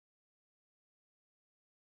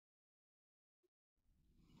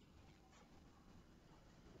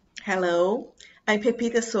Hello, I'm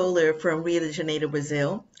Pepita Soler from Rio de Janeiro,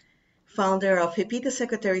 Brazil, founder of Pepita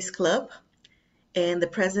Secretaries Club and the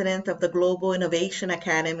president of the Global Innovation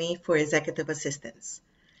Academy for Executive Assistants.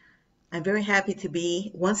 I'm very happy to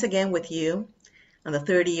be once again with you on the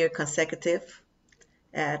third year consecutive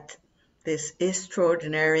at this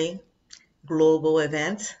extraordinary global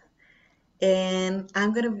event. And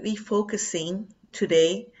I'm going to be focusing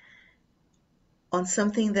today on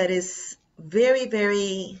something that is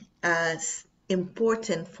very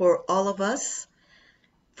important for all of us,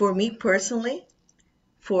 for me personally,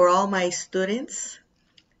 for all my students,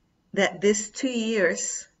 that these 2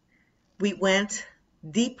 years we went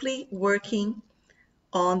deeply working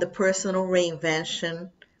on the personal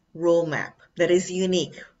reinvention roadmap that is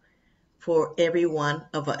unique for every one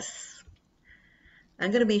of us.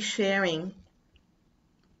 I'm going to be sharing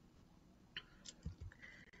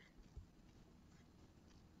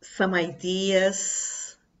some ideas,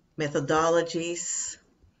 methodologies,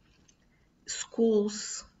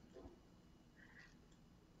 schools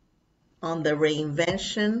on the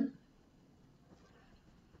reinvention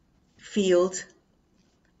field,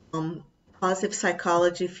 positive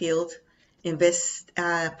psychology field,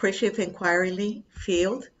 appreciative inquiry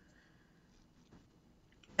field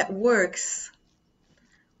that works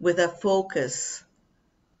with a focus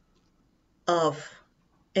of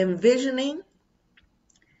envisioning,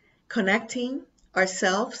 connecting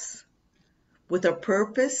ourselves with our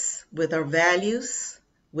purpose, with our values,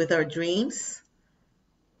 with our dreams,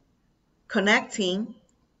 connecting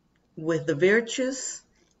with the virtues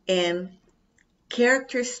and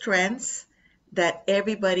character strengths that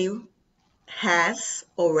everybody has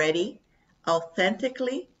already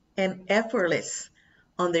authentically and effortless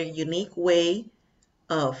on their unique way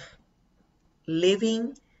of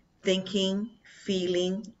living, thinking,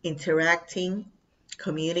 feeling, interacting,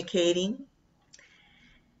 communicating.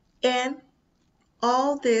 And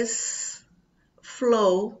all this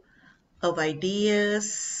flow of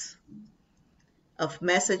ideas, of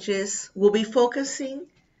messages, will be focusing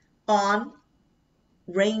on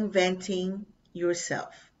reinventing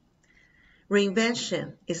yourself.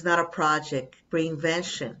 Reinvention is not a project.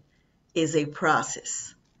 Reinvention is a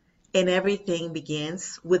process. And everything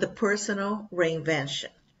begins with a personal reinvention.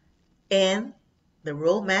 And the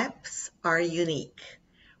roadmaps are unique.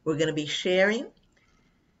 We're going to be sharing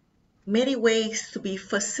many ways to be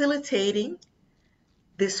facilitating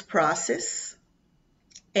this process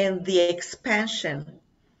and the expansion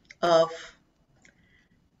of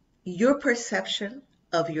your perception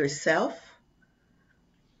of yourself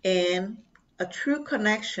and a true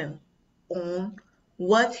connection on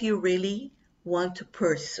what you really want to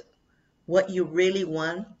pursue, what you really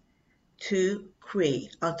want to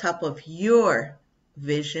create on top of your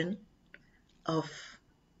vision of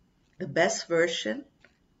the best version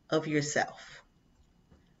of yourself.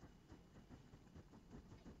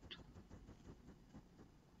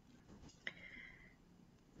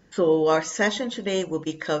 So our session today will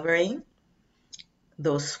be covering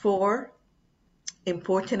those four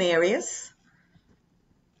important areas.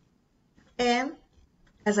 And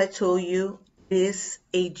as I told you, it is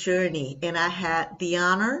a journey, and I had the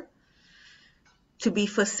honor to be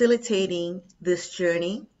facilitating this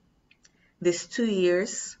journey, these 2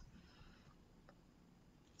 years,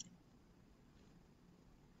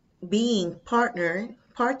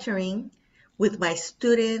 partnering with my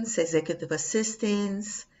students, executive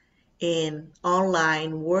assistants, in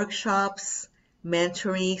online workshops,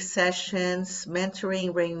 mentoring sessions,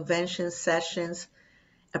 mentoring reinvention sessions,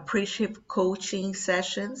 appreciative coaching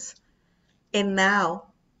sessions. And now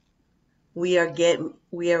we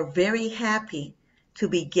are very happy to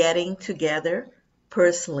be getting together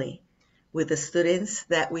personally with the students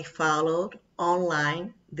that we followed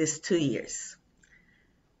online these 2 years.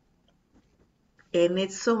 And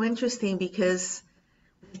it's so interesting because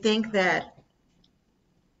we think that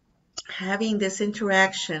having this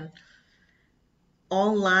interaction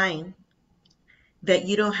online, that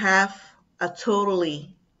you don't have a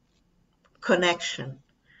totally connection,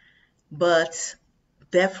 but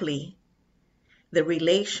definitely the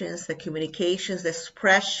relations, the communications, the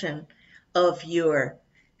expression of your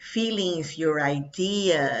feelings, your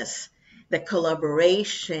ideas, the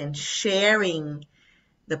collaboration, sharing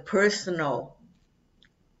the personal,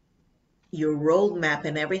 your roadmap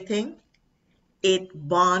and everything, it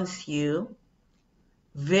bonds you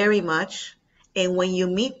very much. And when you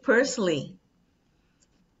meet personally,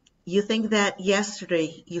 you think that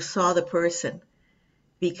yesterday you saw the person,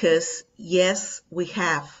 because yes, we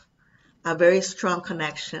have a very strong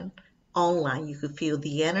connection online. You could feel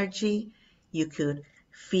the energy, you could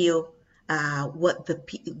feel what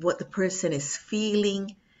the person is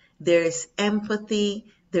feeling, there is empathy,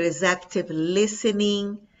 there is active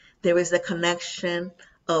listening, there is a connection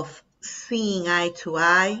of seeing eye to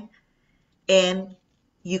eye, and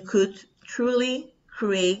you could truly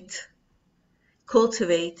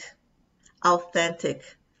cultivate authentic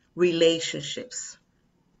relationships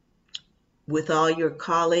with all your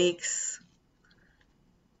colleagues,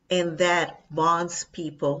 and that bonds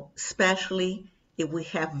people, especially if we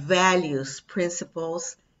have values,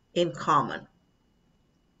 principles in common.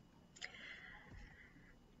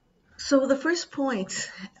 So the first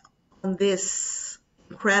point on this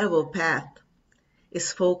incredible path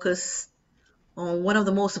is focus on one of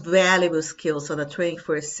the most valuable skills of the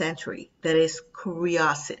 21st century, that is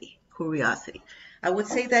curiosity. Curiosity. I would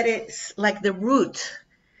say that it's like the root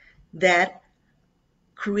that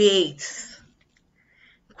creates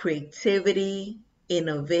creativity,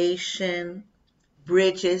 innovation,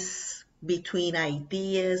 bridges between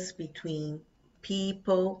ideas, between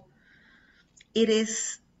people. It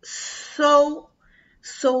is so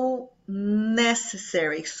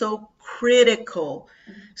necessary, so critical,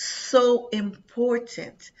 so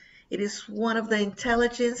important. It is one of the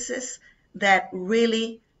intelligences that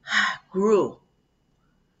really grew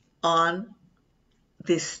on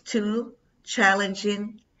these two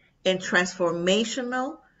challenging and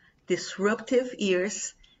transformational, disruptive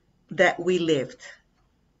years that we lived.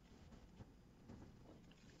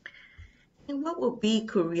 And what will be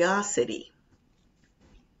curiosity?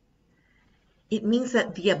 It means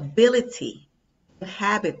that the ability and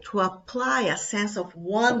habit to apply a sense of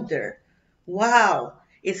wonder. Wow,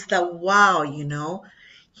 it's the wow,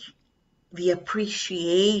 the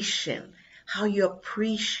appreciation, how you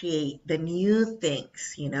appreciate the new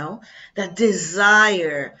things, the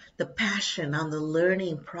desire, the passion on the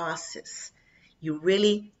learning process. You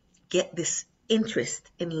really get this interest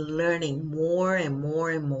in learning more and more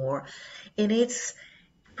and more. And it's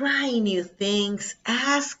trying new things,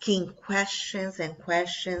 asking questions and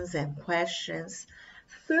questions and questions,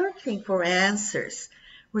 searching for answers,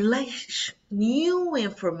 new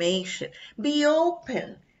information. Be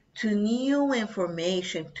open to new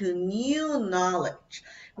information, to new knowledge.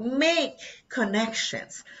 Make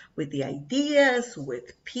connections with the ideas,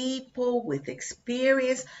 with people, with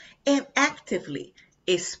experience, and actively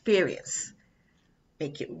experience.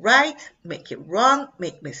 Make it right, make it wrong,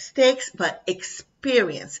 make mistakes, but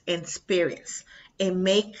experience and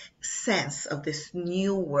make sense of this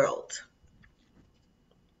new world.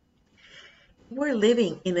 We're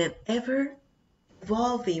living in an ever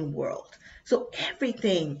evolving world. So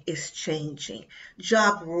everything is changing.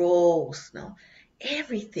 Job roles, no,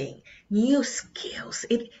 everything, new skills.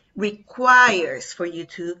 It requires for you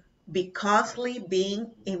to be constantly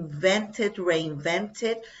being invented,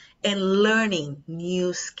 reinvented, and learning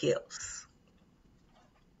new skills.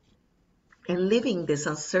 And living this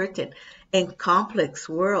uncertain and complex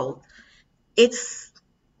world, it's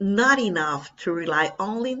not enough to rely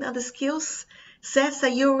only on the skills sets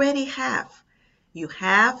that you already have. You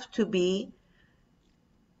have to be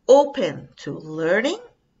open to learning,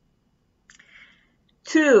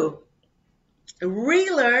 to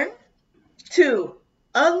relearn, to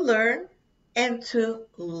unlearn, and to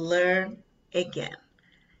learn again.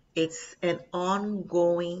 It's an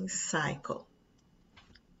ongoing cycle.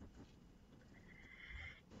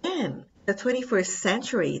 In the 21st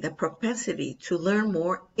century, the propensity to learn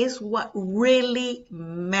more is what really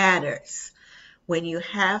matters. When you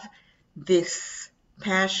have this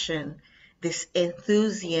passion, this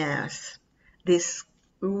enthusiasm, this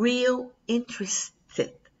real interest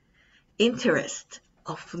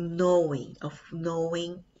of knowing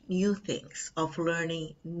new things, of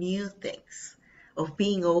learning new things, of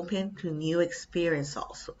being open to new experience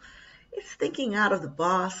also. It's thinking out of the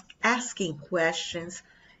box, asking questions,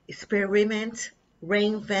 experiment,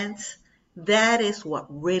 reinvent. That is what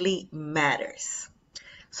really matters.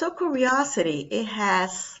 So curiosity, it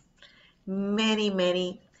has many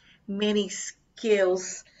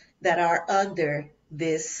skills that are under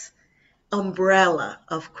this umbrella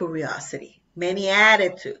of curiosity. Many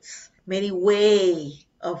attitudes, many ways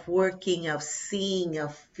of working, of seeing,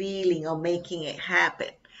 of feeling, of making it happen.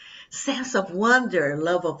 Sense of wonder,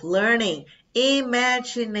 love of learning,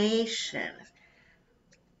 imagination.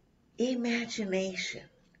 Imagination,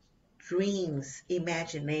 dreams,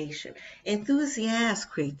 imagination, enthusiasm,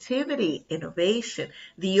 creativity, innovation,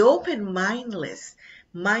 the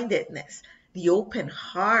mindedness, the open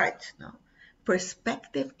heart, no?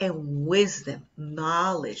 Perspective and wisdom,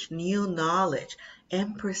 knowledge, new knowledge,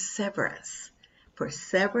 and perseverance.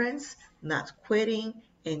 Perseverance, not quitting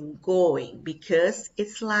and going, because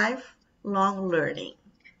it's lifelong learning.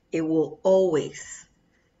 It will always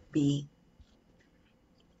be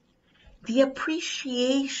the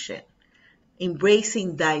appreciation,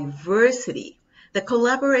 embracing diversity, the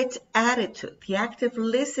collaborative attitude, the active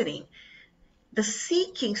listening, the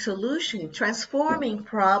seeking solution, transforming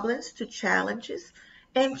problems to challenges,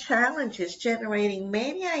 and challenges generating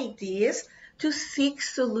many ideas to seek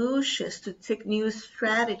solutions, to take new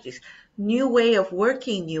strategies, new way of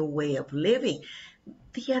working, new way of living.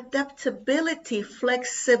 The adaptability,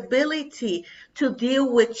 flexibility to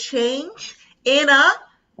deal with change in a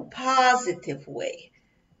positive way.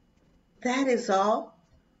 That is all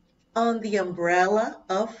on the umbrella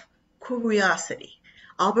of curiosity.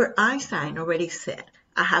 Albert Einstein already said,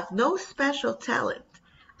 I have no special talent.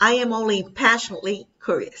 I am only passionately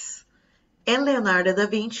curious. And Leonardo da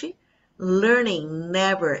Vinci, learning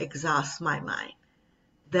never exhausts my mind.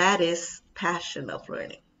 That is passion of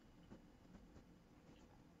learning.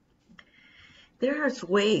 There are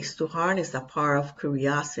ways to harness the power of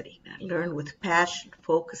curiosity. Learn with passion,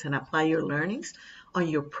 focus, and apply your learnings on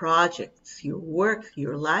your projects, your work,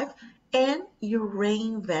 your life, and your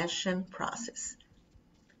reinvention process.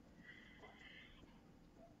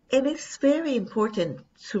 And it's very important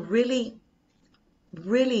to really,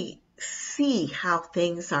 really see how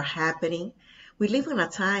things are happening. We live in a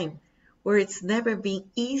time where it's never been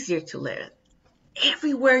easier to learn.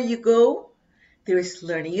 Everywhere you go, there is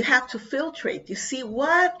learning. You have to filtrate. You see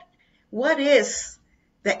what is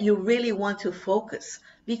that you really want to focus,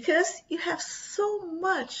 because you have so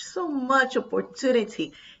much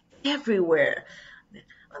opportunity everywhere,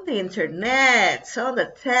 on the internet, on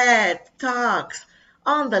the TED Talks,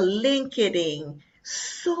 on the LinkedIn,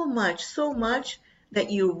 so much that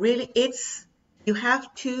you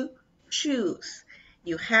have to choose.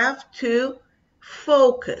 You have to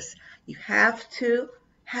focus. You have to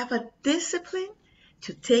have a discipline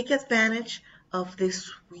to take advantage of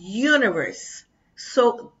this universe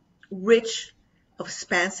so rich of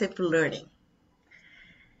expansive learning.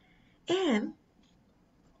 And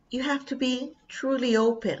you have to be truly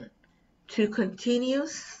open to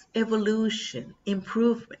continuous evolution,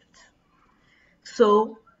 improvement.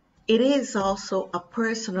 So it is also a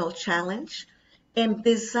personal challenge and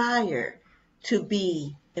desire to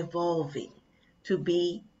be evolving, to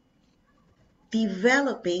be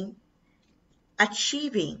developing,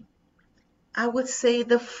 achieving, I would say,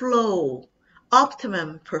 the flow,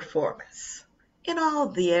 optimum performance in all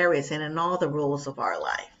the areas and in all the roles of our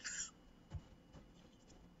lives.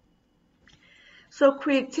 So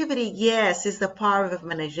creativity, yes, is the power of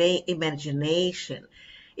imagination.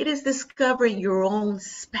 It is discovering your own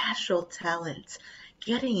special talents,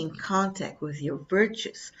 getting in contact with your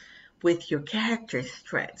virtues, with your character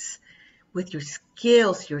strengths, with your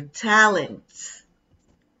skills, your talents.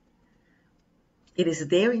 It is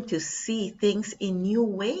daring to see things in new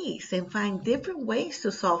ways and find different ways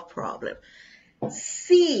to solve problems.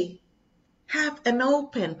 Have an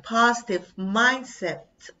open, positive mindset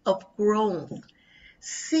of growth.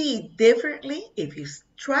 See differently. If you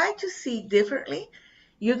try to see differently,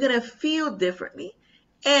 you're going to feel differently,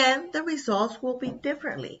 and the results will be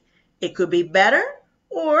differently. It could be better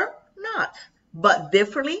or not, but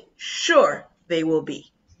differently, sure, they will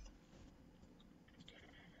be.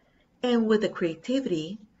 And with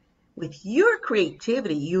your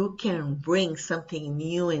creativity, you can bring something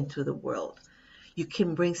new into the world. You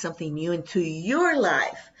can bring something new into your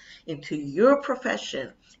life, into your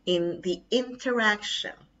profession, in the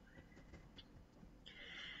interaction.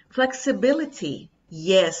 Flexibility,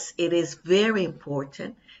 yes, it is very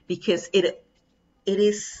important because it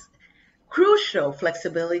is crucial,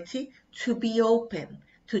 flexibility, to be open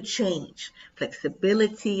to change.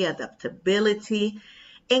 Flexibility, adaptability,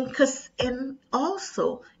 and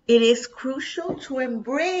also it is crucial to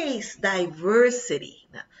embrace diversity.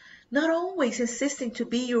 Not always insisting to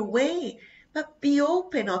be your way, but be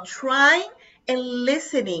open or trying and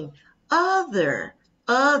listening other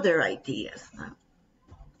ideas.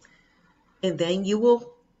 And then you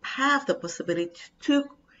will have the possibility to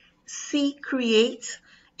see, create,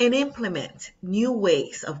 and implement new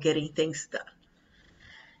ways of getting things done.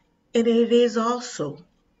 And it is also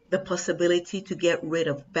the possibility to get rid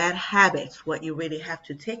of bad habits, what you really have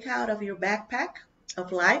to take out of your backpack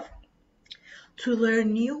of life, to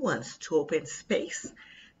learn new ones, to open space,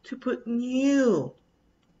 to put new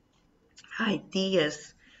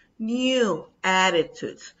ideas, new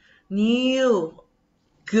attitudes, new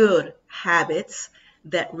good habits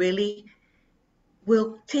that really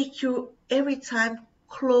will take you every time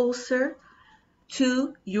closer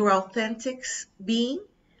to your authentic being,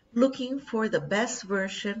 looking for the best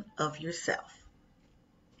version of yourself.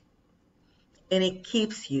 And it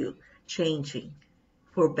keeps you changing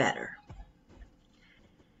for better.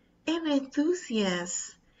 And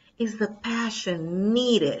enthusiasm is the passion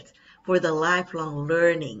needed for the lifelong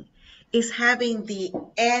learning, is having the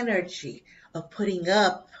energy of putting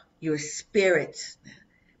up your spirits,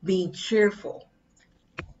 being cheerful,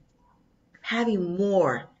 having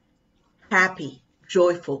more happy,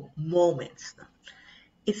 joyful moments.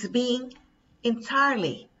 It's being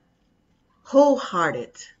entirely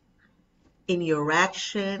wholehearted in your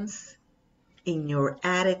actions, in your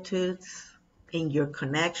attitudes, in your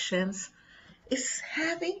connections. It's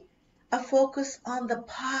having a focus on the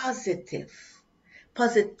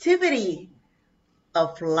positivity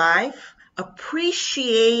of life,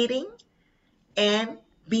 appreciating and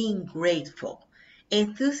being grateful.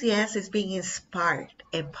 Enthusiasm is being inspired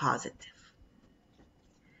and positive.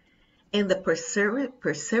 And the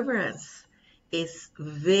perseverance is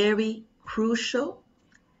very crucial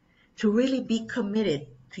to really be committed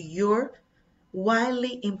to your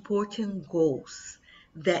wildly important goals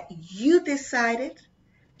that you decided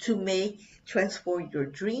to make, transform your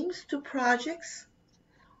dreams to projects,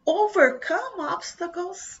 overcome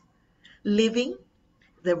obstacles, living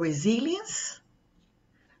the resilience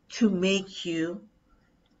to make you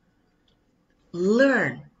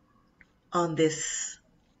learn on these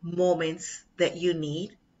moments that you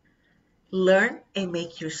need, learn and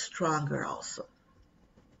make you stronger also.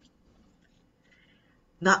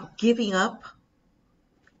 Not giving up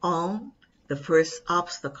on the first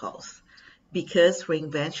obstacles because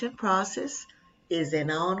reinvention process is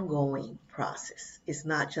an ongoing process. It's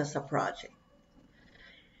not just a project.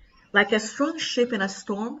 Like a strong ship in a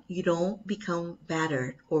storm, you don't become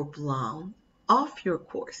battered or blown off your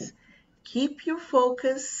course. Keep your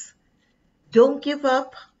focus, don't give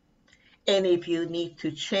up, and if you need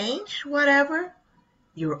to change whatever,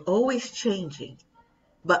 you're always changing,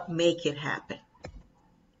 but make it happen.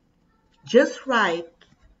 Just ride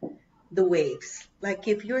the waves. Like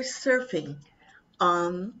if you're surfing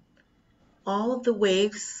on all the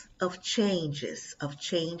waves of changes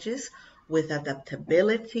with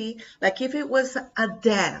adaptability. Like if it was the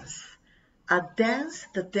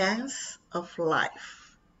dance of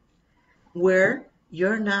life, where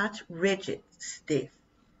you're not rigid, stiff.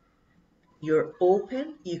 You're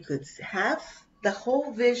open, you could have the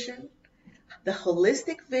whole vision, the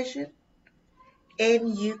holistic vision,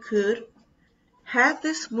 and you could have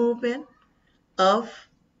this movement of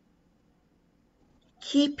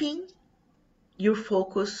keeping your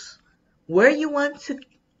focus where you want to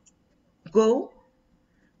go,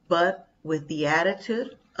 but with the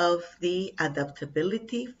attitude of the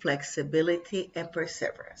adaptability, flexibility, and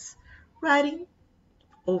perseverance, riding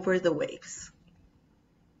over the waves.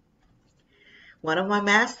 One of my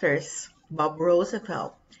masters, Bob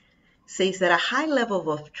Roosevelt, says that a high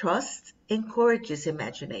level of trust encourages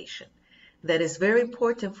imagination. That is very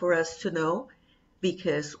important for us to know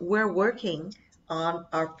because we're working on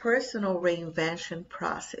our personal reinvention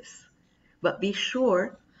process. But be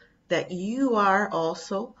sure that you are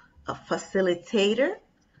also a facilitator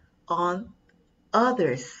on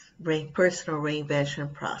others' personal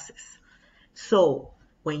reinvention process. So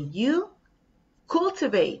when you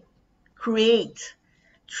cultivate, create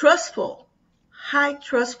high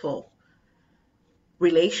trustful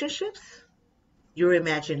relationships, your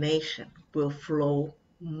imagination will flow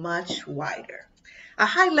much wider. A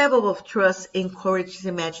high level of trust encourages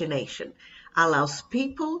imagination, allows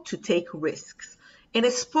people to take risks, and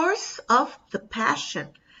it spurs off the passion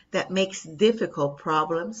that makes difficult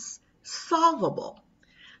problems solvable.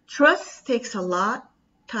 Trust takes a long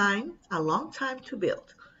time to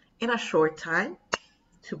build, and a short time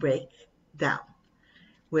to break down.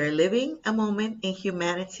 We're living a moment in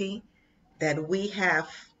humanity that we have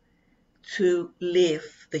to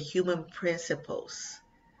live the human principles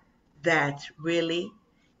that really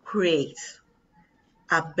creates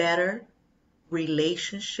a better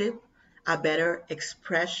relationship, a better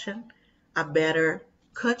expression, a better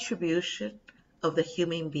contribution of the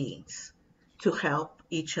human beings to help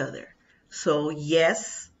each other. So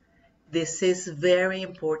yes, this is very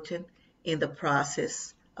important in the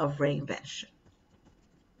process of reinvention.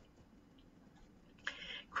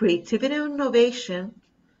 Creativity and innovation,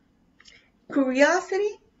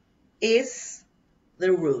 curiosity is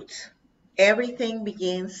the root. Everything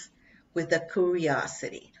begins with a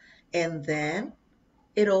curiosity, and then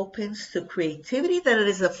it opens to creativity that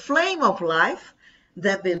is a flame of life,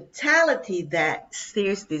 the vitality that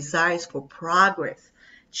stirs desires for progress,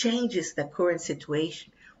 changes the current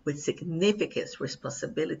situation with significance,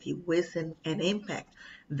 responsibility, wisdom, and impact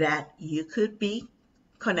that you could be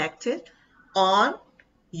connected on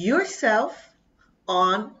yourself,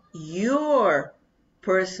 on your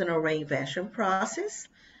personal reinvention process,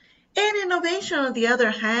 And innovation, on the other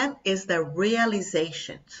hand, is the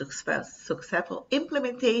realization, successful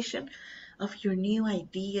implementation of your new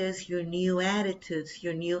ideas, your new attitudes,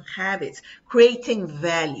 your new habits, creating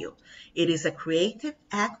value. It is a creative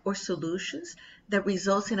act or solutions that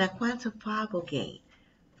results in a quantifiable gain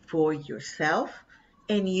for yourself.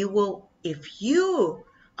 And you will, if you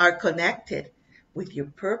are connected with your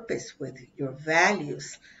purpose, with your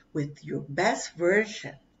values, with your best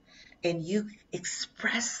version, and you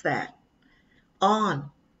express that on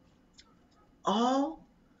all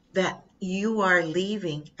that you are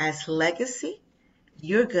leaving as legacy,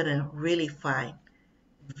 you're going to really find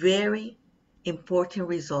very important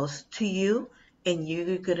results to you, and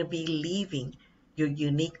you're going to be leaving your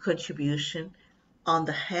unique contribution on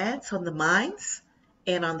the heads, on the minds,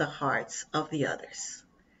 and on the hearts of the others.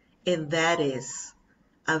 And that is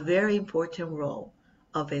a very important role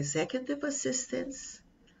of executive assistants,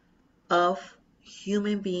 of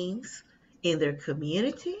human beings in their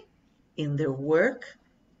community, in their work,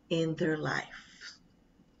 in their life.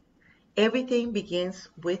 Everything begins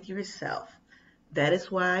with yourself. That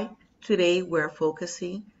is why today we're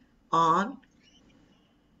focusing on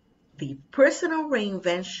the personal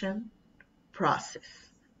reinvention process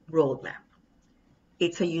roadmap.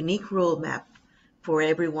 It's a unique roadmap for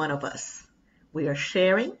every one of us. We are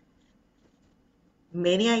sharing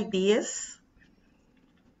many ideas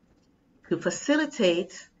to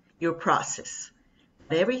facilitate your process.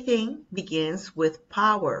 But everything begins with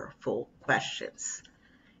powerful questions.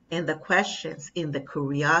 And the questions in the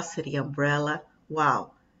curiosity umbrella,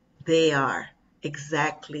 wow, they are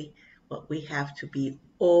exactly what we have to be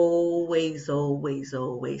always, always,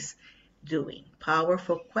 always doing.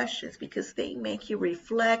 Powerful questions because they make you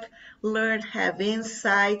reflect, learn, have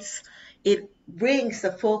insights. It brings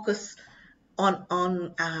the focus on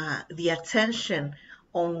the attention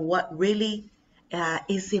on what really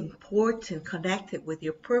is important, connected with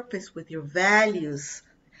your purpose, with your values.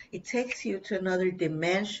 It takes you to another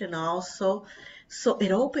dimension also. So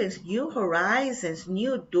it opens new horizons,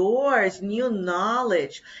 new doors, new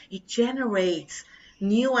knowledge. It generates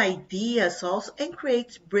new ideas also and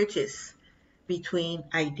creates bridges between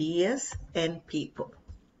ideas and people.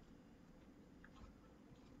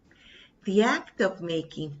 The act of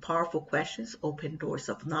making powerful questions open doors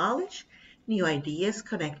of knowledge, new ideas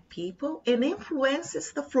connect people, and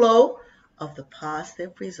influences the flow of the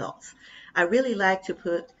positive results. I really like to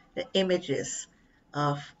put the images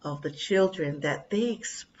of the children that they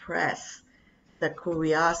express the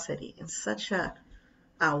curiosity in such a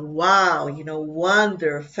wow,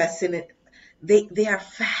 wonder, fascinate. They are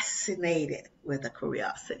fascinated with the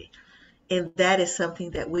curiosity. And that is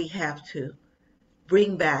something that we have to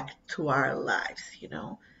bring back to our lives,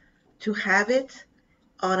 to have it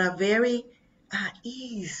on a very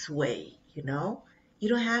ease way, You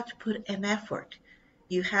don't have to put an effort.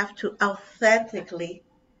 You have to authentically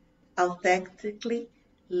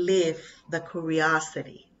live the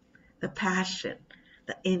curiosity, the passion,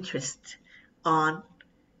 the interest on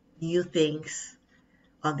new things,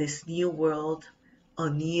 on this new world,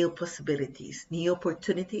 on new possibilities, new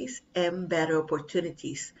opportunities, and better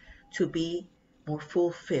opportunities to be more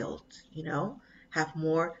fulfilled, have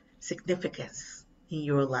more significance in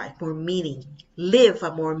your life, more meaning, live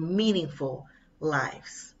a more meaningful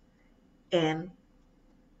lives, and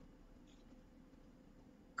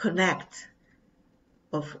connect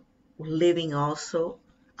of living also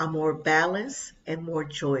a more balanced and more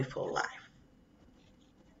joyful life.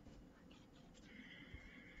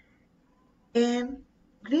 And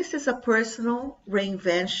this is a personal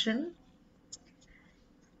reinvention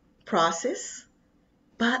process,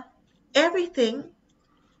 but everything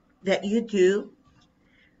that you do,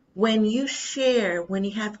 when you share, when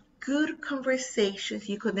you have good conversations,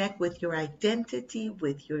 you connect with your identity,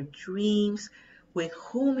 with your dreams, with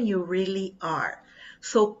whom you really are.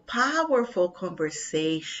 So powerful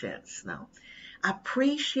conversations now.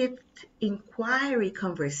 Appreciate inquiry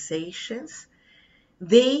conversations.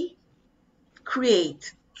 They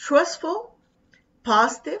create trustful,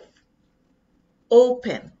 positive,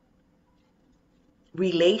 open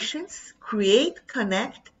relations, create,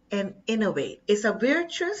 connect, and innovate. It's a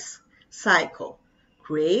virtuous cycle.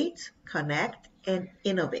 Create, connect, and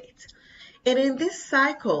innovate. And in this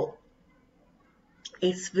cycle,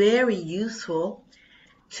 it's very useful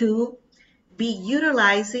to be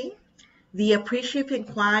utilizing the appreciative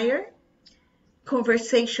inquire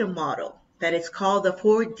conversation model that is called the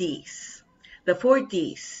 4Ds. The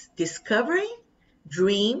 4Ds: discovery,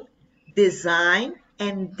 dream, design,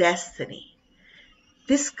 and destiny.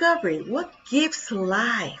 Discovery, what gives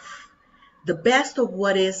life? The best of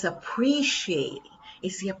what is appreciating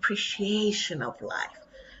is the appreciation of life.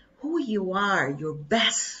 who you are, your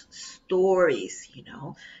best stories,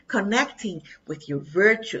 connecting with your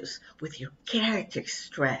virtues, with your character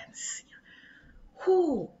strengths.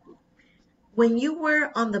 Who, when you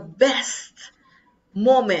were on the best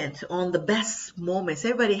on the best moments,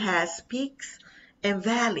 everybody has peaks and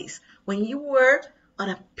valleys. When you were on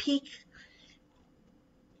a peak,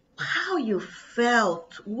 how you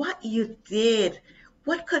felt, what you did,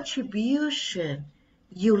 what contribution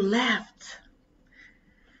you left.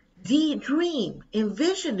 Dream,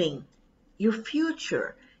 envisioning your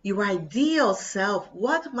future, your ideal self,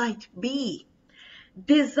 what might be.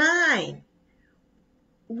 Design,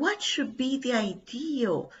 what should be the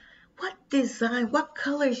ideal? What design, what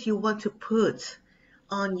colors you want to put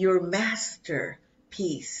on your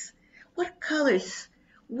masterpiece? What colors,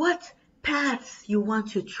 what paths you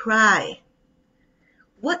want to try?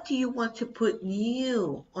 What do you want to put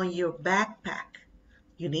new on your backpack?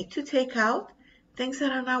 You need to take out things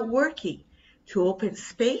that are not working to open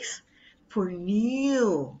space for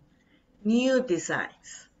new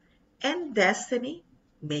designs. And destiny,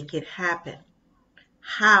 make it happen.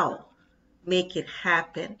 How? Make it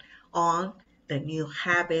happen on the new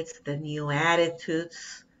habits, the new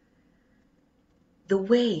attitudes, the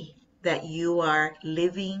way that you are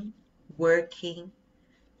living, working,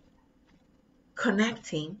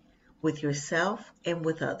 connecting with yourself and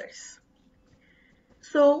with others.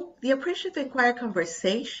 So the Appreciative Inquiry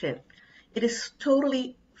conversation, it is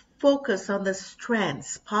totally focused on the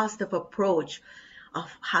strengths, positive approach of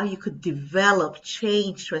how you could develop,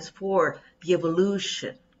 change, transform the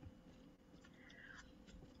evolution.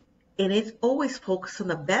 And it always focuses on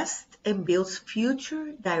the best and builds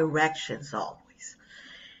future directions always.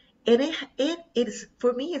 And it is,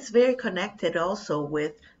 for me, it's very connected also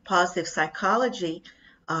with positive psychology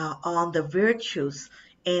on the virtues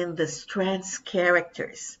and the strengths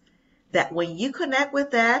characters. That when you connect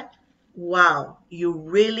with that, wow, you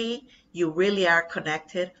really are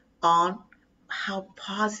connected on how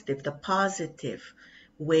positive, the positive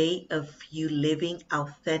way of you living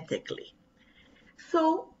authentically.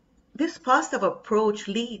 So this positive approach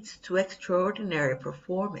leads to extraordinary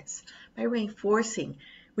performance by reinforcing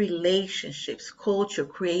relationships, culture,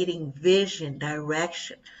 creating vision,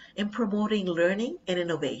 direction, and promoting learning and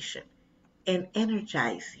innovation, and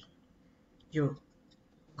energizing your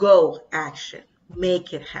go action.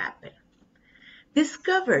 Make it happen.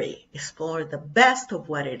 Discovery, explore the best of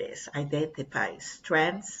what it is, identify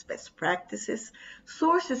strengths, best practices,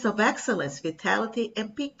 sources of excellence, vitality,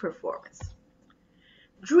 and peak performance.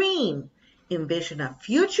 Dream, envision a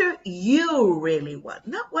future you really want,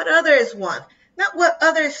 not what others want, not what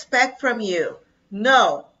others expect from you.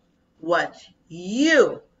 No, what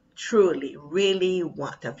you truly, really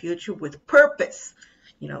want, a future with purpose,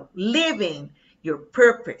 living your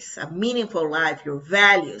purpose, a meaningful life, your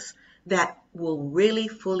values that will really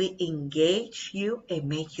fully engage you and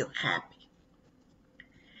make you happy.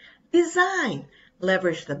 Design.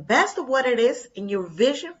 Leverage the best of what it is in your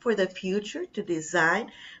vision for the future to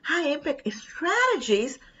design high-impact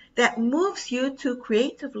strategies that moves you to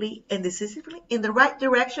creatively and decisively in the right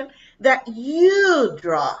direction that you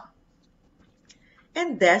draw.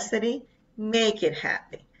 And destiny, make it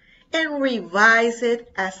happen. And revise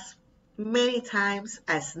it as many times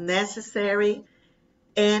as necessary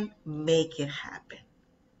and make it happen.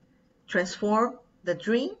 Transform the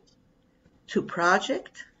dream to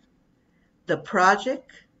project, the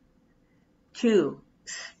project to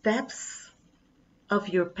steps of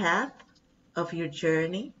your path, of your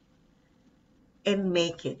journey, and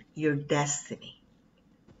make it your destiny.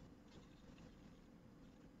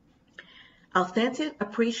 Authentic,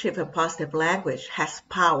 appreciative, and positive language has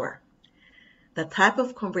power. The type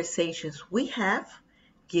of conversations we have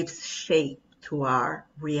gives shape to our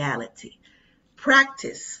reality.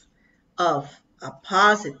 Practice of a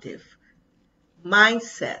positive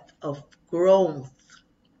mindset of growth,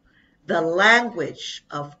 the language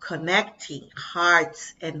of connecting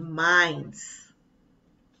hearts and minds.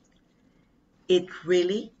 It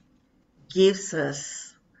really gives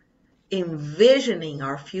us envisioning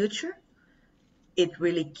our future. It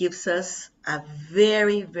really gives us a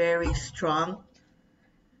very, very strong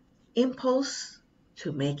impulse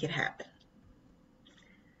to make it happen.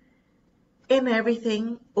 And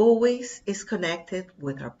everything always is connected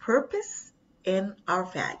with our purpose and our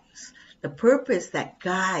values. The purpose that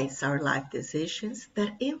guides our life decisions,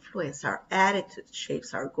 that influence our attitudes,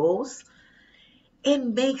 shapes our goals,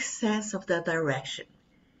 and makes sense of the direction.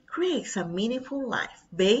 Creates a meaningful life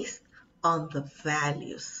based on the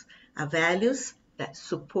values that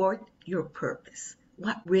support your purpose,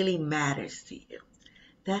 what really matters to you.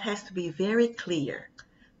 That has to be very clear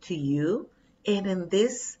to you. And in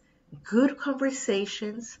this good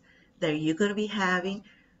conversations that you're going to be having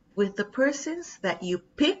with the persons that you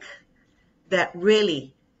pick that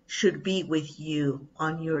really should be with you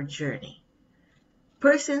on your journey.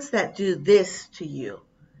 Persons that do this to you,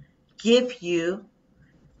 give you,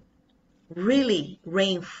 really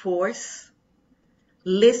reinforce,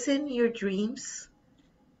 listen your dreams,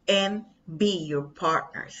 and be your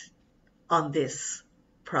partners on this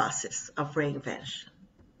process of reinvention.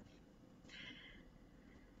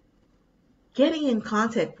 Getting in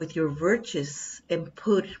contact with your virtues and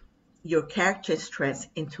put your character strengths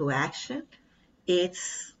into action,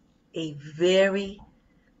 it's a very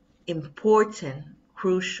important,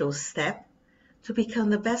 crucial step to become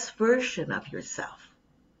the best version of yourself.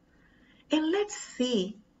 And let's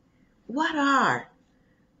see what are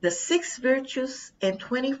the 6 virtues and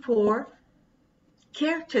 24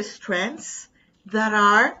 character strengths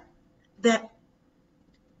that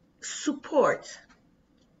support,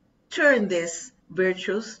 turn these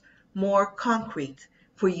virtues more concrete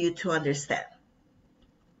for you to understand.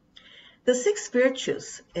 The 6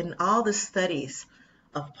 virtues in all the studies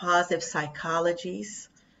of positive psychologies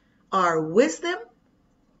are wisdom,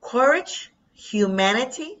 courage,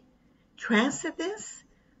 humanity, transcendence,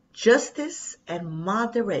 justice, and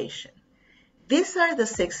moderation. These are the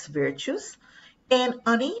 6 virtues, and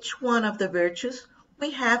on each one of the virtues,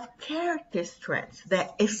 we have character strengths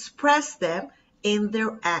that express them in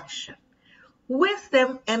their action.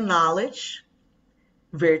 Wisdom and knowledge,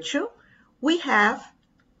 virtue, we have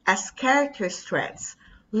as character strengths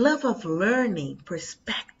love of learning,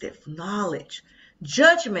 perspective, knowledge,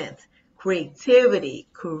 judgment, creativity,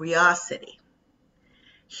 curiosity.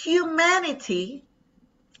 Humanity,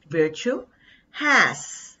 virtue,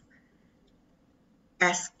 has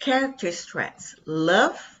as character strengths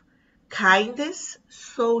love, kindness,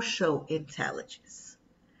 social intelligence.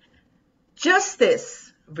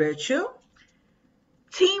 Justice, virtue,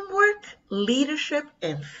 teamwork, leadership,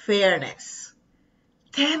 and fairness.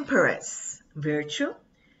 Temperance, virtue,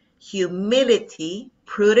 humility,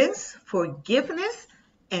 prudence, forgiveness,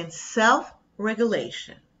 and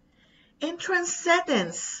self-regulation. And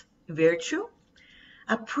transcendence, virtue,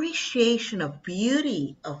 appreciation of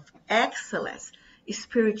beauty, of excellence,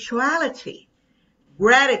 spirituality,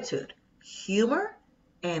 gratitude, humor,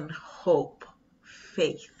 and hope,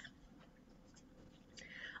 faith.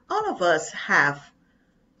 All of us have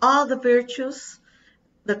all the virtues,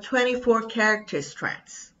 the 24 character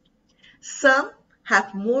strengths. Some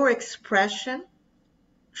have more expression,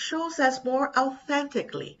 shows us more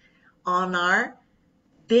authentically on our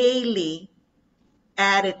daily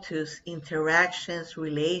attitudes, interactions,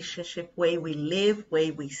 relationship, way we live,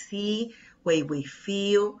 way we see, way we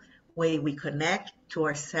feel, way we connect to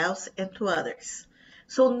ourselves and to others.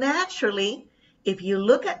 So naturally, if you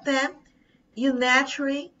look at them, you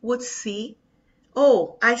naturally would see,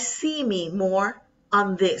 oh, I see me more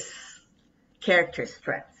on this character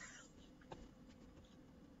strengths.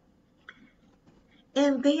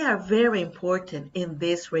 And they are very important in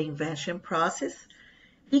this reinvention process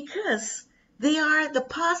because they are the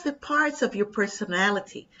positive parts of your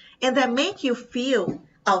personality and that make you feel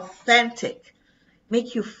authentic,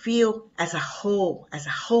 make you feel as a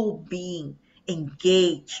whole being,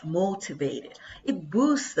 engaged, motivated. It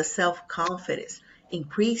boosts the self-confidence,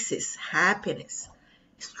 increases happiness,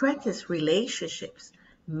 strengthens relationships,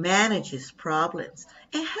 manages problems,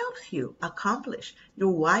 and helps you accomplish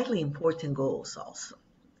your widely important goals also.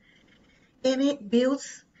 And it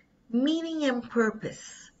builds meaning and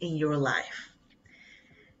purpose in your life.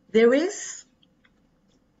 There is,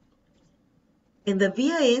 in the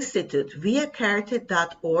VIA Institute,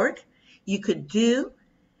 viacharacter.org, you could do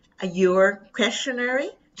your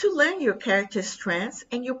questionnaire to learn your character strengths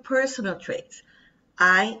and your personal traits.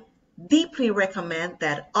 I deeply recommend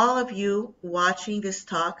that all of you watching this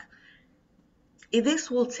talk, this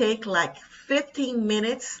will take like 15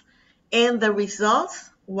 minutes and the results,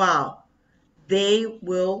 wow, they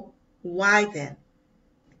will widen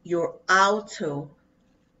your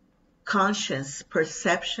auto-conscious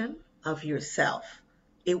perception of yourself.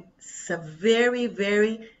 It's a very,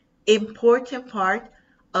 very important part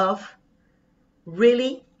of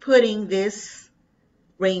really putting this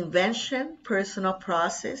reinvention personal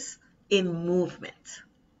process in movement.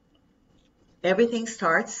 Everything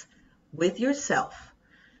starts with yourself.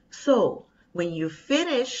 So when you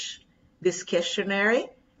finish this questionnaire,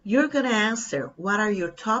 you're going to answer what are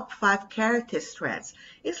your top 5 character strengths.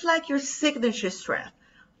 It's like your signature strength.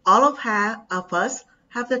 All of us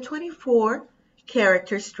have the 24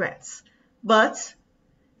 character strengths, but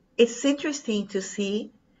it's interesting to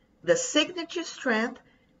see the signature strength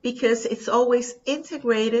because it's always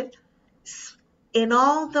integrated In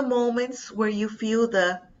all the moments where you feel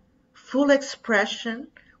the full expression,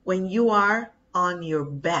 when you are on your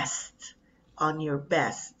best,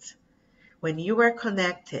 when you are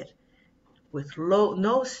connected with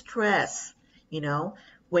no stress, you know,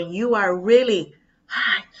 when you are really,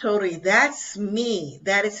 totally, that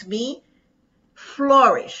is me,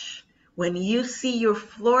 flourish. When you see your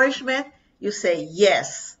flourishment, you say,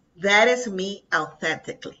 yes, that is me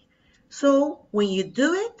authentically. So when you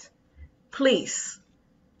do it, please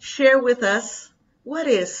share with us what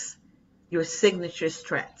is your signature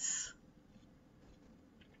strengths.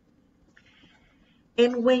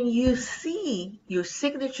 And when you see your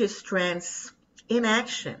signature strengths in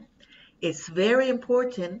action, it's very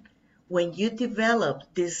important when you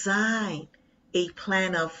design a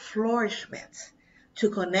plan of flourishment to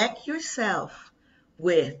connect yourself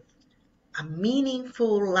with a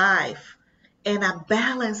meaningful life and a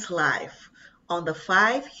balanced life on the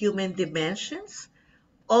 5 human dimensions.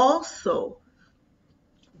 Also,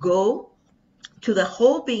 go to the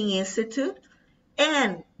Whole Being Institute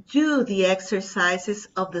and do the exercises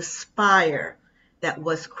of the spire that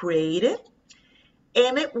was created.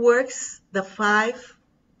 And it works the 5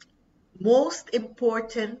 most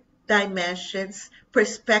important dimensions,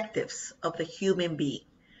 perspectives of the human being.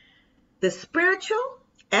 The spiritual,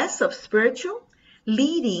 S of spiritual,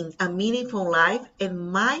 leading a meaningful life and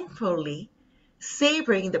mindfully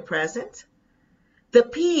savoring the present. The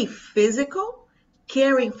P, physical,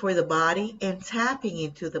 caring for the body and tapping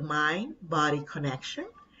into the mind-body connection.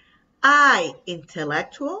 I,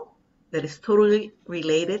 intellectual, that is totally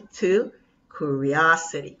related to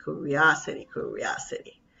curiosity, curiosity,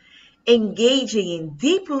 curiosity. Engaging in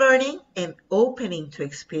deep learning and opening to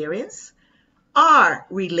experience. R,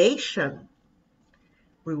 relational,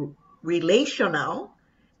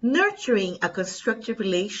 nurturing a constructive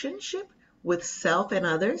relationship with self and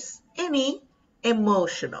others. And E,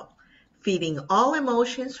 emotional, feeding all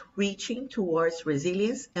emotions, reaching towards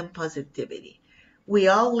resilience and positivity. We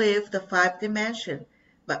all live the 5 dimension,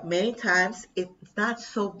 but many times it's not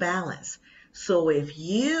so balanced. So if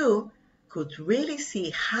you could really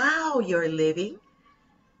see how you're living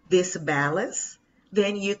this balance,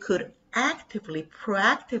 then you could actively,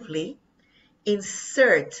 proactively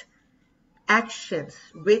insert actions,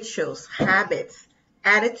 rituals, habits,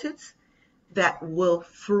 attitudes that will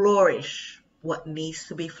flourish what needs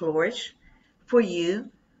to be flourished for you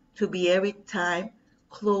to be every time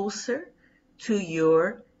closer to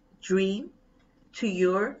your dream, to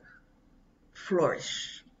your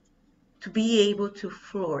flourish, to be able to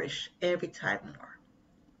flourish every time more.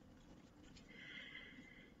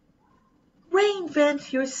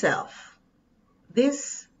 Reinvent yourself.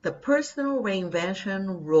 The personal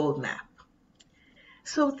reinvention roadmap.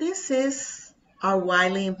 So this is our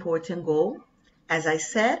widely important goal. As I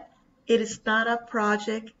said, it is not a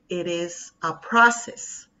project, it is a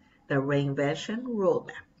process, the reinvention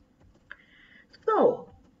roadmap. So,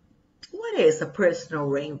 what is a personal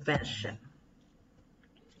reinvention?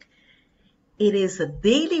 It is a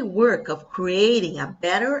daily work of creating a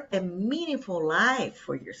better and meaningful life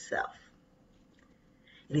for yourself.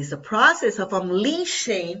 It is a process of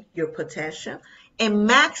unleashing your potential and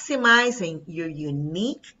maximizing your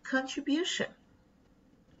unique contribution.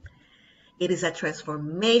 It is a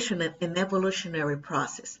transformational and evolutionary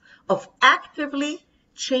process of actively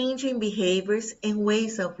changing behaviors and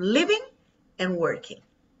ways of living and working.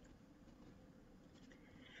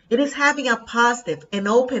 It is having a positive and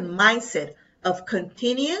open mindset of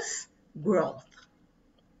continuous growth.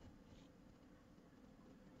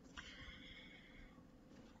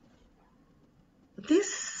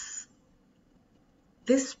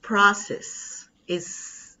 This process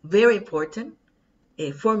is very important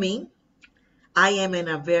for me. I am in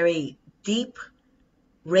a very deep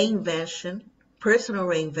personal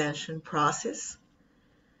reinvention process.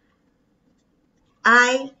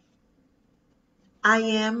 I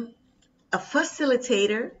am a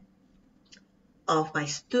facilitator of my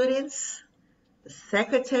students,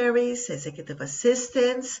 secretaries, executive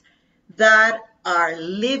assistants that are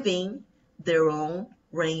living their own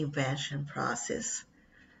reinvention process.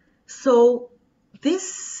 So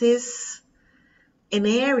this is an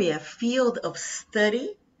area, field of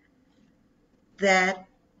study that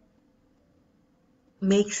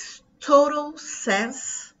makes total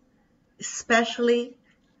sense, especially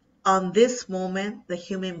on this moment the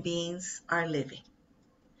human beings are living.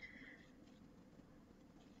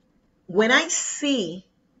 When I see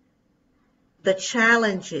the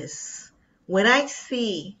challenges, when I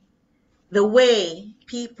see the way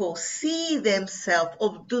people see themselves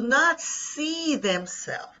or do not see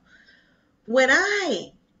themselves, when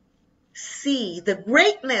I see the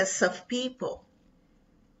greatness of people,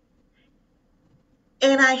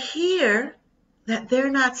 and I hear that they're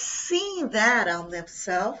not seeing that on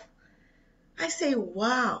themselves, I say,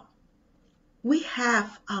 wow, we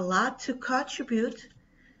have a lot to contribute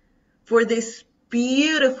for this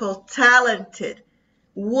beautiful, talented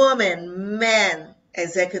woman, man,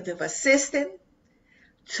 executive assistant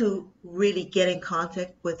to really get in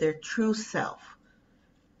contact with their true self,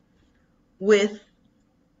 with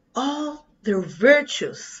all their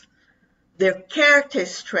virtues, their character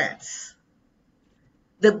strengths,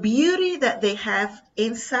 the beauty that they have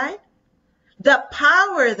inside, the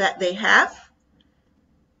power that they have,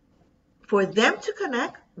 for them to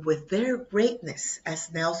connect with their greatness,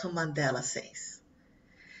 as Nelson Mandela says.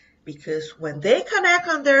 Because when they connect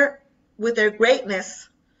with their greatness,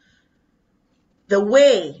 the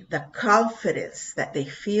way, the confidence that they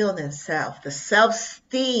feel in themselves, the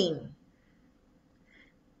self-esteem,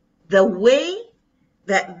 the way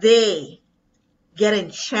that they get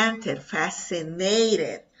enchanted,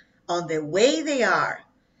 fascinated on the way they are,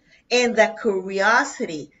 and the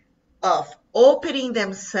curiosity of opening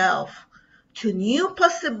themselves to new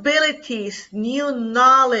possibilities, new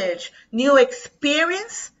knowledge, new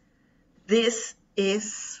experience, this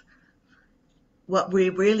is what we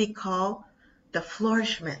really call the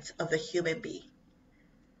flourishment of the human being.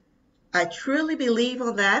 I truly believe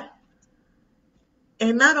on that.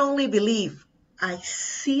 And not only believe, I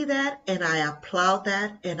see that and I applaud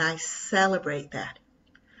that and I celebrate that.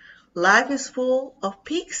 Life is full of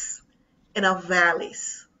peaks and of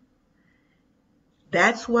valleys.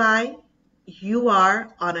 That's why you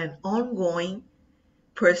are on an ongoing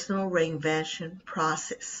personal reinvention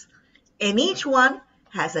process. And each one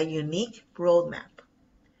has a unique roadmap.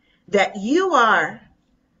 That you are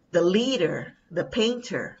the leader, the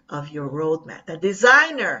painter of your roadmap, the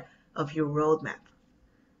designer of your roadmap.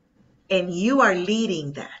 And you are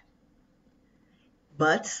leading that.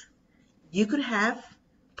 But you could have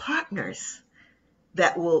partners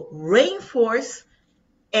that will reinforce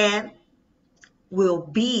and will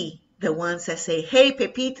be the ones that say, hey,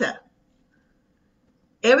 Pepita,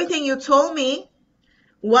 everything you told me,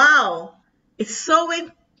 wow, it's so,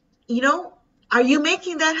 are you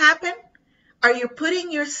making that happen? Are you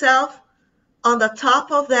putting yourself on the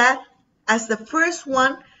top of that as the first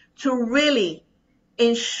one to really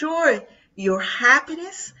ensure your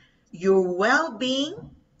happiness, your well-being,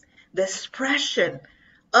 the expression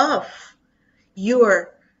of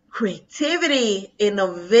your creativity,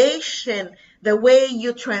 innovation, the way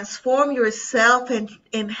you transform yourself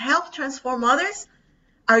and help transform others?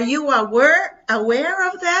 Are you aware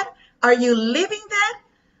of that? Are you living that?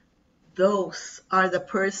 Those are the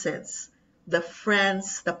persons, the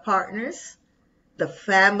friends, the partners, the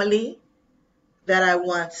family that I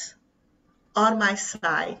want on my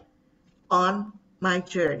side, on my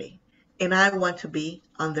journey. And I want to be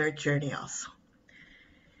on their journey also.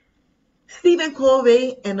 Stephen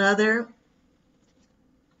Covey, another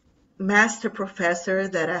master professor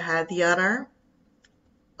that I had the honor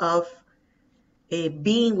of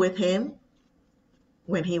being with him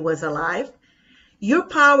when he was alive. Your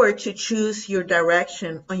power to choose your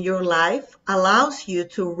direction on your life allows you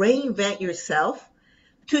to reinvent yourself,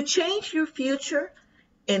 to change your future,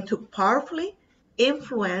 and to powerfully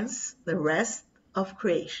influence the rest of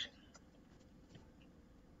creation.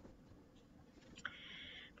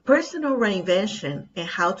 Personal reinvention and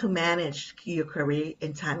how to manage your career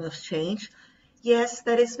in times of change. Yes,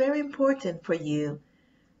 that is very important for you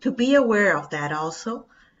to be aware of that also,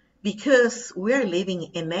 because we are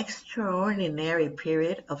living an extraordinary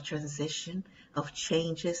period of transition, of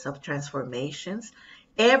changes, of transformations.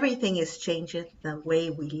 Everything is changing, the way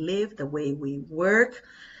we live, the way we work.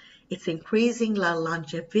 It's increasing the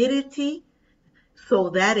longevity, so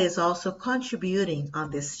that is also contributing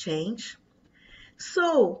on this change.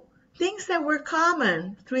 So things that were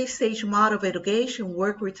common, three-stage model of education,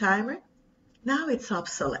 work, retirement, now it's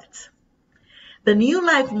obsolete. The new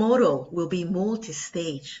life model will be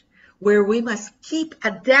multistage, where we must keep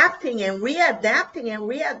adapting and readapting and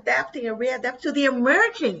readapting and readapt to the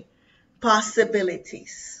emerging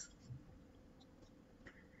possibilities.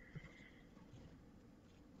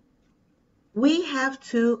 We have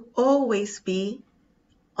to always be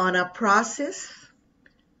on a process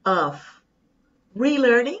of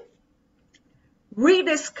relearning,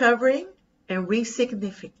 rediscovering, and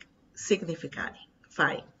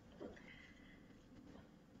re-signifying.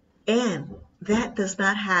 And that does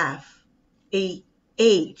not have a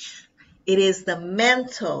age. It is the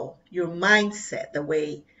mental, your mindset, the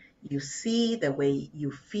way you see, the way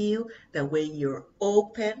you feel, the way you're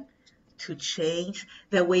open to change,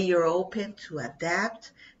 the way you're open to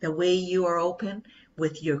adapt, the way you are open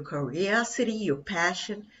with your curiosity, your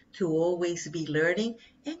passion to always be learning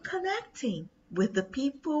and connecting with the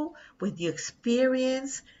people, with the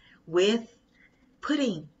experience, with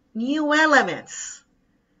putting new elements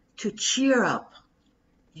to cheer up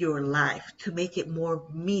your life, to make it more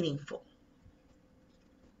meaningful.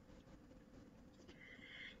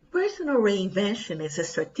 Personal reinvention is a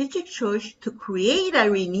strategic choice to create a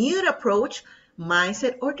renewed approach,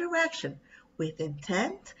 mindset, or direction with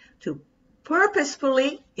intent to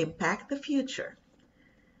purposefully impact the future.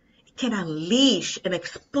 It can unleash an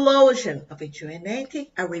explosion of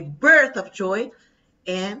ingenuity, a rebirth of joy,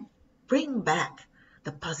 and bring back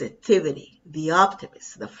the positivity, the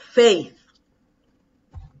optimism, the faith.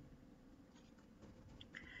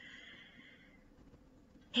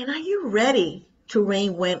 And are you ready to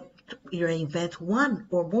reinvent one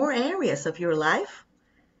or more areas of your life?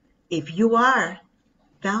 If you are,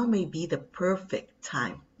 now may be the perfect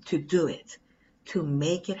time to do it, to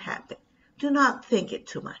make it happen. Do not think it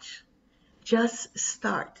too much. Just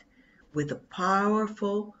start with the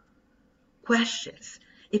powerful questions.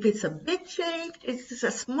 If it's a big change, if it's a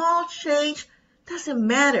small change, doesn't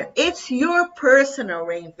matter. It's your personal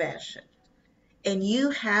reinvention. And you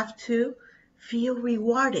have to feel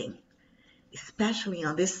rewarding, especially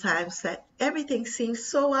on these times that everything seems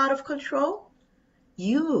so out of control.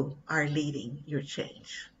 You are leading your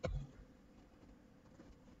change.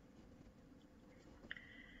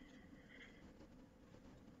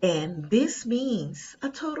 And this means a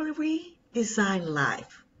totally redesigned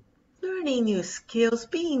life, learning new skills,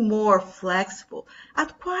 being more flexible,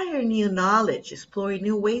 acquiring new knowledge, exploring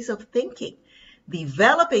new ways of thinking,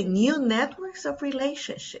 developing new networks of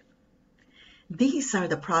relationship. These are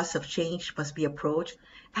the process of change must be approached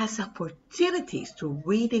as opportunities to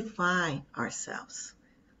redefine ourselves.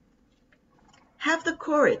 Have the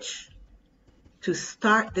courage to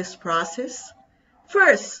start this process.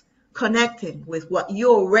 First, connecting with what you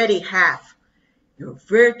already have, your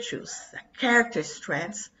virtues, character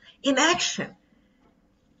strengths, in action.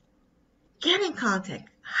 Get in contact.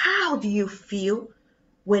 How do you feel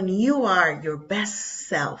when you are your best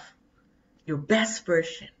self, your best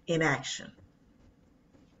version in action?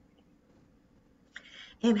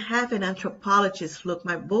 And have an anthropologist look.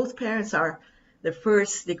 My both parents are, the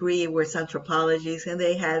first degree was anthropologists, and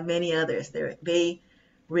they had many others. They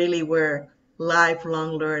really were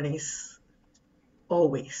lifelong learners,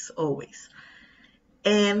 always, always.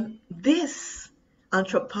 And this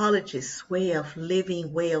anthropologist's way of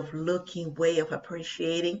living, way of looking, way of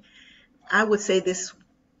appreciating, I would say this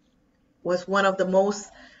was one of the most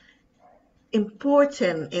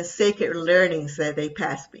important and sacred learnings that they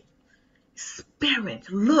passed me.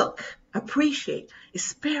 Experiment, look, appreciate,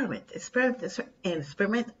 experiment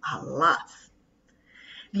a lot.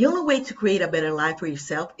 The only way to create a better life for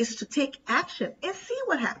yourself is to take action and see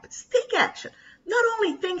what happens. Take action. Not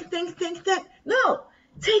only think. No,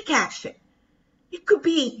 take action. It could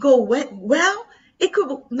go well, it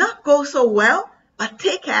could not go so well, but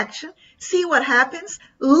take action, see what happens,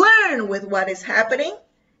 learn with what is happening,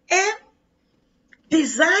 and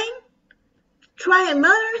design, try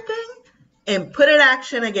another thing, and put it in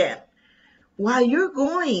action again. While you're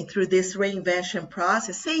going through this reinvention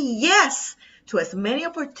process, say yes to as many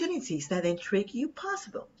opportunities that intrigue you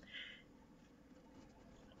possible.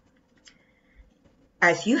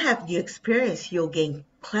 As you have new experience, you'll gain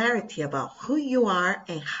clarity about who you are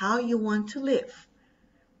and how you want to live.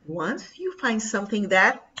 Once you find something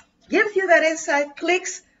that gives you that insight,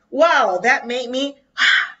 clicks, wow, that made me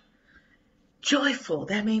joyful,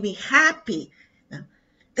 that made me happy,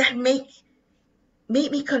 that made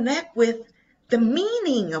me connect with the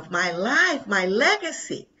meaning of my life, my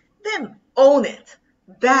legacy, then own it.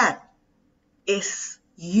 That is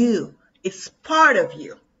you. It's part of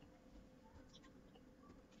you.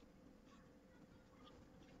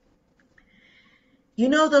 You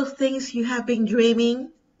know those things you have been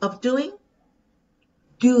dreaming of doing?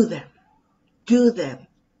 Do them. Do them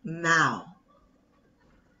now.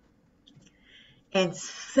 And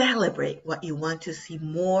celebrate what you want to see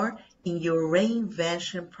more in your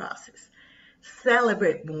reinvention process.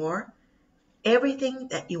 Celebrate more everything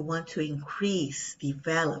that you want to increase,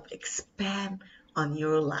 develop, expand on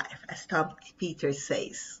your life, as Tom Peters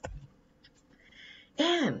says.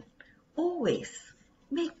 And always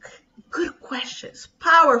make good questions,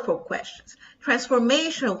 powerful questions,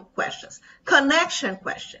 transformational questions, connection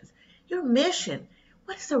questions. Your mission,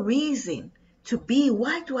 what is the reason to be?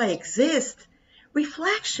 Why do I exist?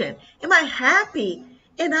 Reflection, am I happy?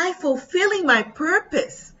 Am I fulfilling my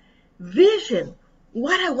purpose? Vision,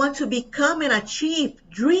 what I want to become and achieve.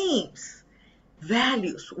 Dreams,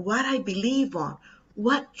 values, what I believe on,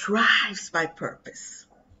 What drives my purpose?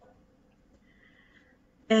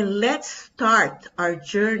 And let's start our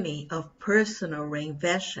journey of personal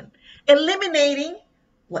reinvention, eliminating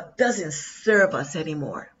what doesn't serve us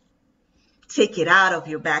anymore. Take it out of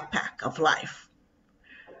your backpack of life.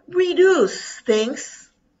 Reduce things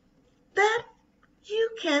that you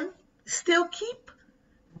can still keep,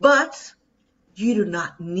 but you do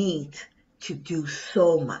not need to do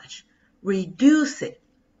so much. Reduce it.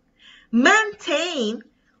 Maintain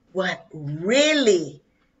what really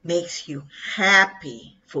makes you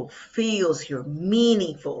happy, fulfills your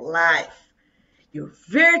meaningful life, your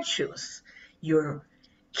virtues, your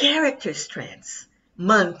character strengths.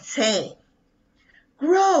 Maintain.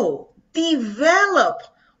 Grow. Develop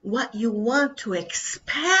what you want to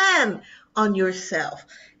expand on yourself.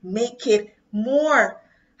 Make it more.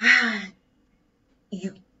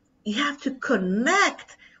 You, you have to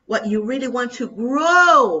connect what you really want to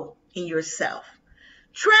grow in yourself.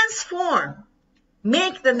 Transform.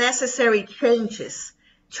 Make the necessary changes.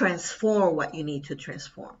 Transform what you need to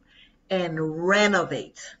transform. And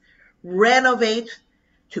renovate. Renovate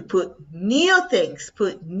to put new things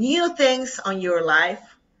on your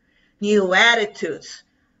life, new attitudes,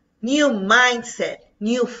 new mindset,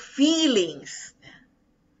 new feelings,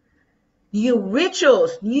 new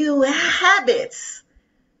rituals, new habits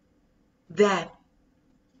that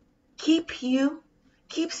keeps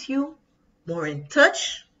you more in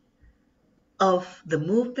touch of the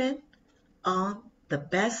movement on the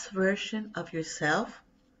best version of yourself,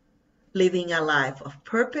 living a life of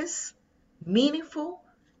purpose, meaningful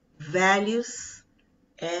values,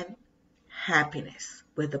 and happiness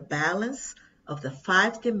with the balance of the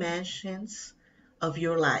 5 dimensions of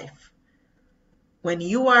your life. When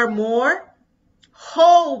you are more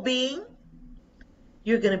whole being,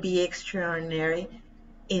 you're going to be extraordinary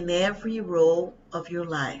in every role of your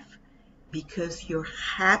life because you're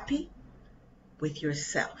happy with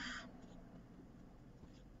yourself.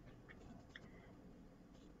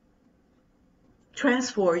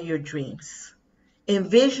 Transform your dreams.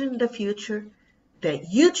 Envision the future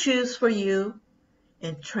that you choose for you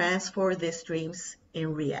and transform these dreams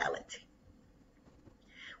in reality.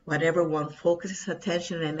 Whatever one focuses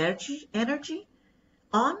attention and energy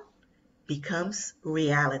on becomes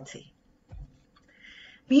reality.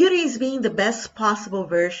 Beauty is being the best possible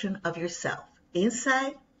version of yourself,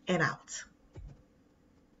 inside and out.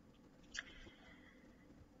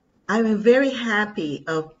 I'm very happy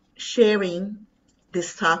of sharing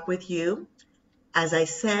this talk with you. As I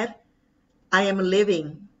said, I am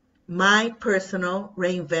living my personal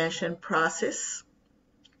reinvention process.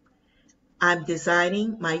 I'm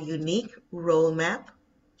designing my unique roadmap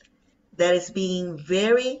that is being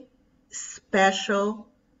very special,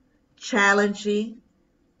 challenging,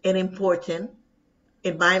 and important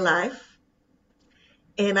in my life.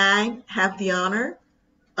 And I have the honor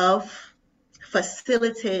of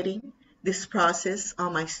facilitating this process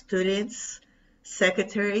on my students,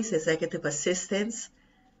 secretaries, executive assistants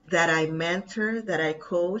that I mentor, that I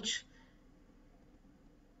coach.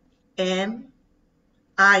 And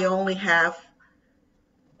I only have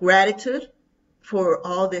gratitude for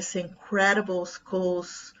all these incredible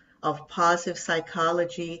schools of positive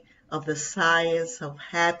psychology, of the science of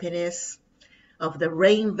happiness, of the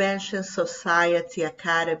Reinvention Society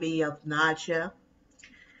Academy of Nadia,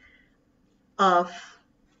 of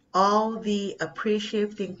all the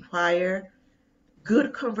appreciative inquire,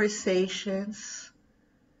 good conversations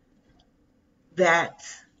that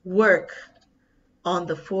work on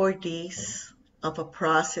the 4Ds of a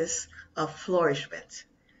process of flourishment.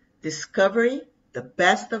 Discovery, the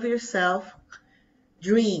best of yourself,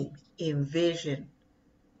 dream, envision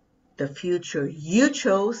the future you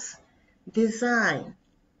chose, design,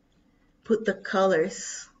 put the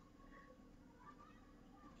colors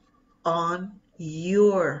on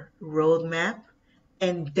your roadmap,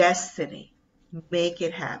 and destiny. Make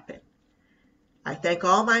it happen. I thank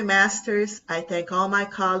all my masters. I thank all my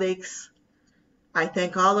colleagues. I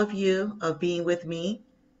thank all of you of being with me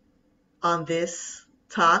on this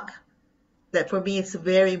talk that for me it's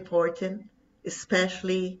very important,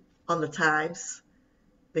 especially on the times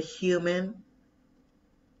the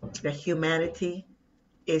humanity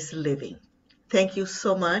is living. Thank you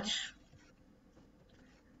so much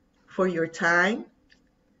for your time.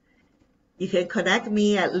 You can connect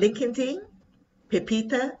me at LinkedIn,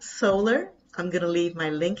 Pepita Solar. I'm going to leave my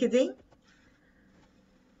LinkedIn,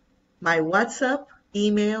 my WhatsApp,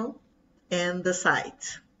 email, and the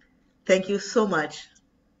site. Thank you so much.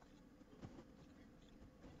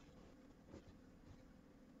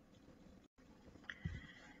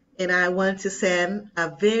 And I want to send a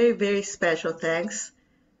very, very special thanks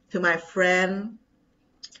to my friend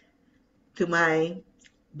to my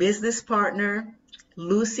business partner,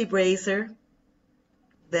 Lucy Brazier,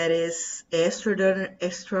 that is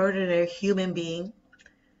extraordinary human being,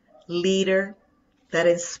 leader that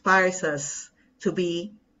inspires us to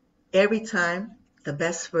be every time the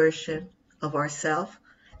best version of ourselves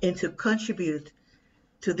and to contribute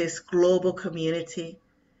to this global community,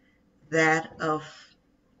 that of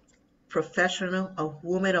professional, of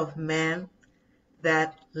women, of men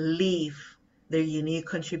that leave their unique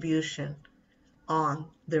contribution on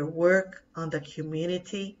their work, on the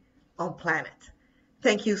community, on planet.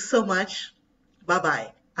 Thank you so much.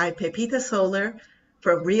 Bye-bye. I'm Pepita Solar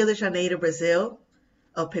from Rio de Janeiro, Brazil,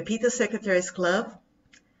 of Pepita Secretaries Club,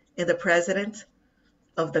 and the president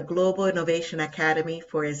of the Global Innovation Academy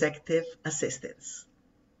for Executive Assistants.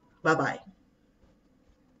 Bye-bye.